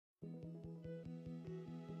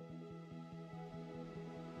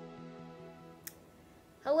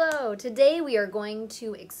Hello, today we are going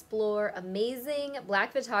to explore amazing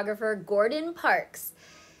Black photographer Gordon Parks.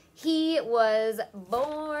 He was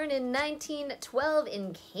born in 1912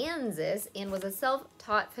 in Kansas and was a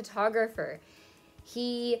self-taught photographer.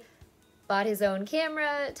 He bought his own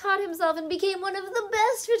camera, taught himself, and became one of the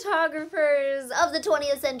best photographers of the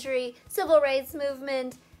 20th century. Civil rights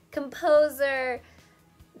movement, composer,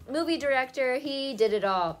 movie director, he did it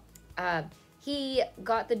all. He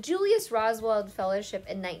got the Julius Roswell Fellowship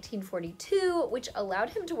in 1942, which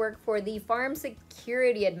allowed him to work for the Farm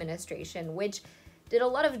Security Administration, which did a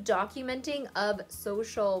lot of documenting of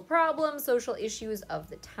social problems, social issues of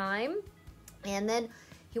the time. And then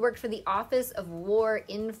he worked for the Office of War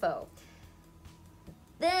Info.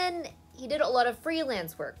 Then he did a lot of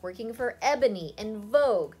freelance work, working for Ebony and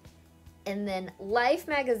Vogue. And then Life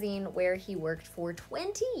magazine, where he worked for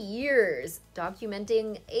 20 years,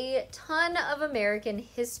 documenting a ton of American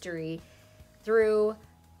history through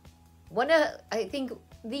I think,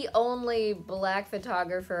 the only Black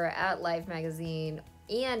photographer at Life magazine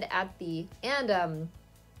and I think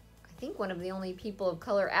one of the only people of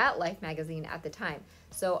color at Life magazine at the time.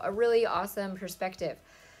 So a really awesome perspective.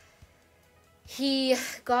 He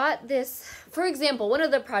got this, for example, one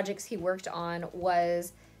of the projects he worked on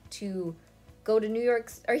was to go to New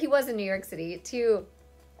York, or he was in New York City, to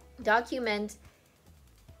document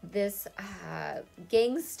this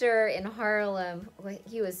gangster in Harlem.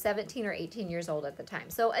 He was 17 or 18 years old at the time,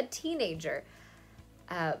 so a teenager,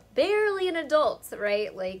 barely an adult,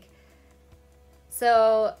 right?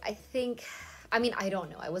 So I think, I don't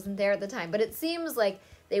know, I wasn't there at the time, but it seems like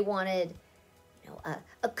they wanted,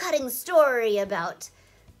 a cutting story about,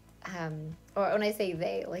 or when I say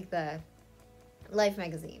they, like the Life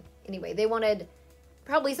magazine. Anyway, they wanted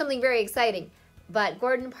probably something very exciting, but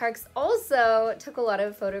Gordon Parks also took a lot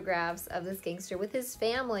of photographs of this gangster with his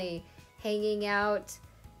family, hanging out,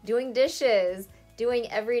 doing dishes,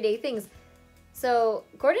 doing everyday things. So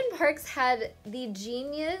Gordon Parks had the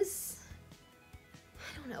genius,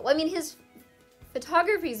 his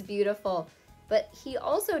photography is beautiful, but he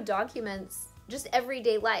also documents just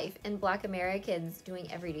everyday life and Black Americans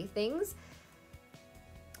doing everyday things.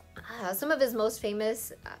 Some of his most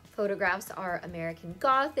famous photographs are American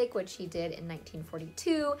Gothic, which he did in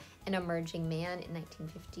 1942, and Emerging Man in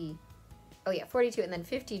 42, and then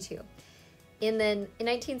 52. And then in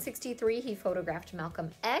 1963, he photographed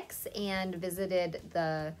Malcolm X and visited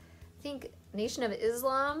the, Nation of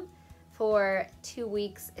Islam for 2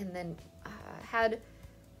 weeks, and then I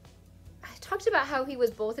talked about how he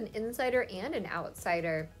was both an insider and an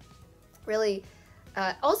outsider. Really,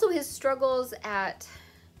 also his struggles at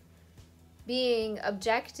being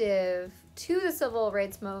objective to the civil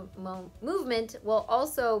rights movement, while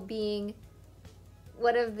also being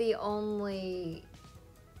one of the only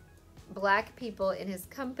Black people in his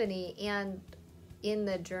company and in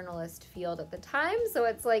the journalist field at the time. So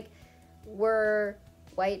it's like, were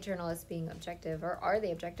white journalists being objective, or are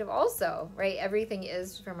they objective also, right? Everything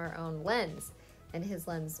is from our own lens, and his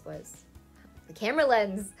lens was the camera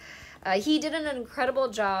lens. He did an incredible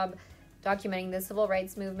job documenting the civil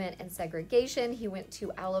rights movement and segregation. He went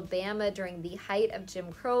to Alabama during the height of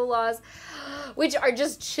Jim Crow laws, which are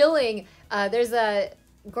just chilling. There's a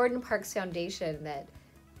Gordon Parks Foundation that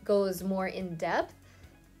goes more in depth,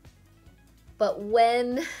 but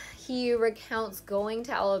when he recounts going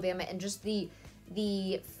to Alabama and just the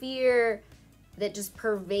fear that just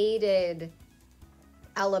pervaded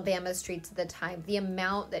Alabama streets at the time, the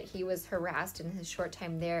amount that he was harassed in his short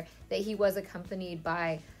time there, that he was accompanied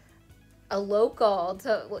by a local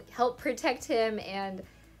to help protect him. And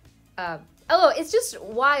it's just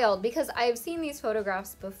wild, because I've seen these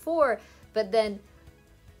photographs before, but then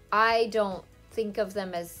I don't think of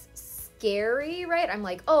them as scary, right? I'm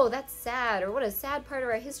like, oh, that's sad, or what a sad part of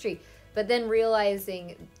our history. But then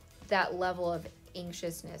realizing that level of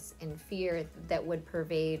anxiousness and fear that would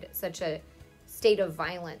pervade such a state of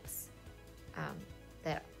violence,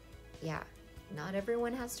 that, not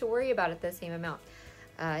everyone has to worry about it the same amount.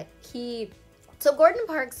 So Gordon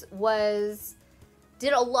Parks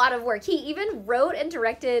did a lot of work. He even wrote and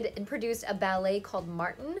directed and produced a ballet called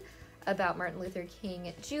Martin, about Martin Luther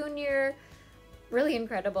King Jr. Really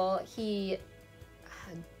incredible. He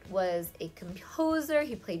was a composer.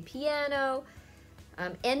 He played piano.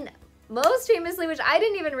 And most famously, which I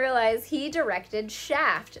didn't even realize, he directed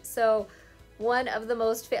Shaft. So one of the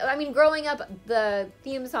most, growing up, the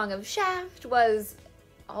theme song of Shaft was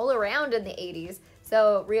all around in the 80s.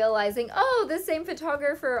 So realizing, oh, this same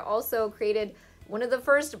photographer also created one of the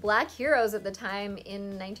first Black heroes at the time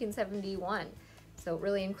in 1971. So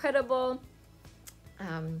really incredible.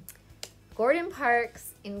 Gordon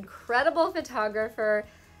Parks, incredible photographer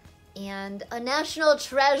and a national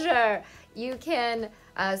treasure. You can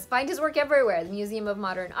find his work everywhere. The Museum of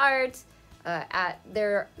Modern Art,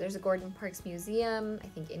 there's a Gordon Parks Museum, I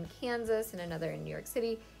think in Kansas, and another in New York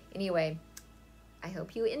City. Anyway, I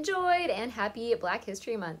hope you enjoyed, and happy Black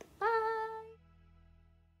History Month. Bye.